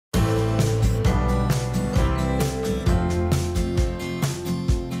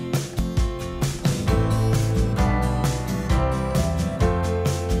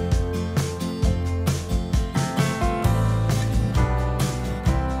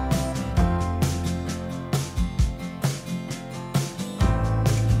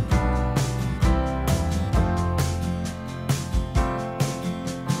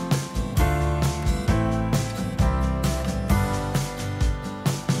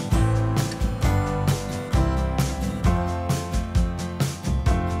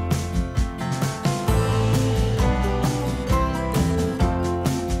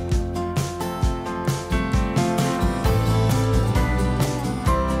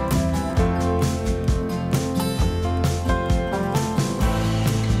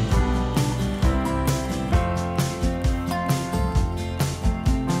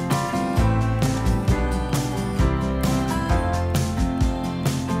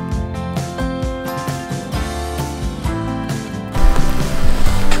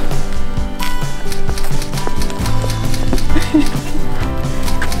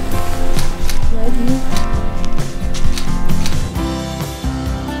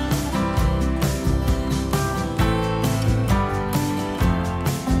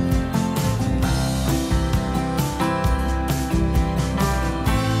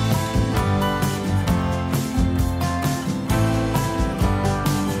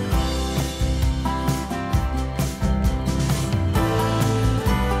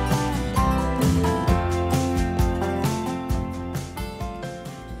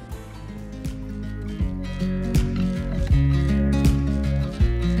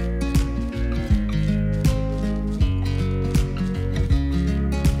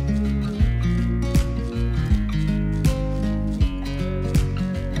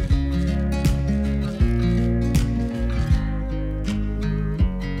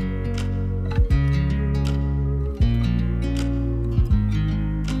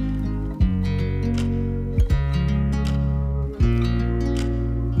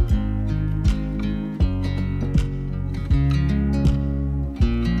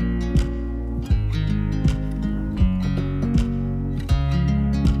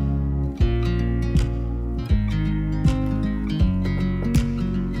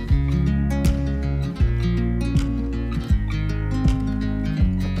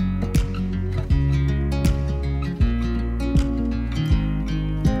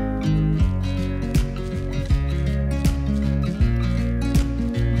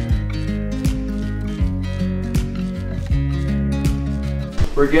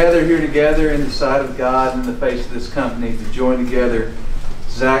We're gathered here together in the sight of God and in the face of this company to join together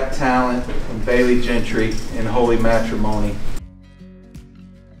Zach Tallent and Bailey Gentry in holy matrimony.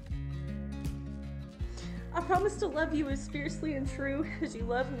 I promise to love you as fiercely and true as you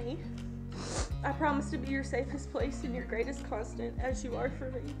love me. I promise to be your safest place and your greatest constant as you are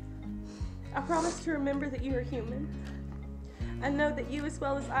for me. I promise to remember that you are human. I know that you, as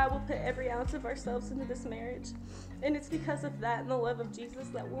well as I, will put every ounce of ourselves into this marriage, and it's because of that and the love of Jesus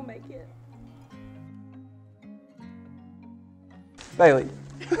that we'll make it. Bailey,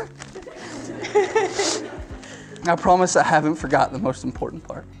 I promise I haven't forgotten the most important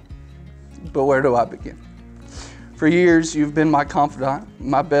part, but where do I begin? For years, you've been my confidant,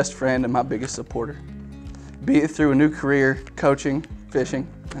 my best friend, and my biggest supporter. Be it through a new career, coaching, fishing,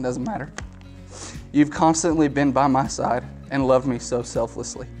 it doesn't matter. You've constantly been by my side and loved me so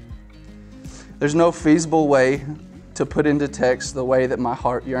selflessly. There's no feasible way to put into text the way that my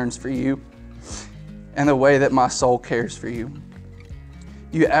heart yearns for you and the way that my soul cares for you.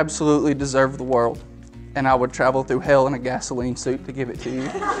 You absolutely deserve the world, and I would travel through hell in a gasoline suit to give it to you.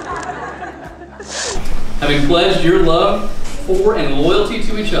 Having pledged your love for and loyalty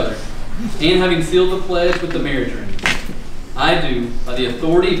to each other, and having sealed the pledge with the marriage ring, I do, by the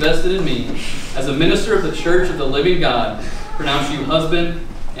authority vested in me, as a minister of the Church of the Living God, pronounce you husband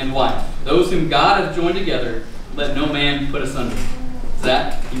and wife. Those whom God hath joined together, let no man put asunder.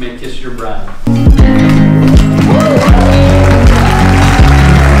 Zach, you may kiss your bride.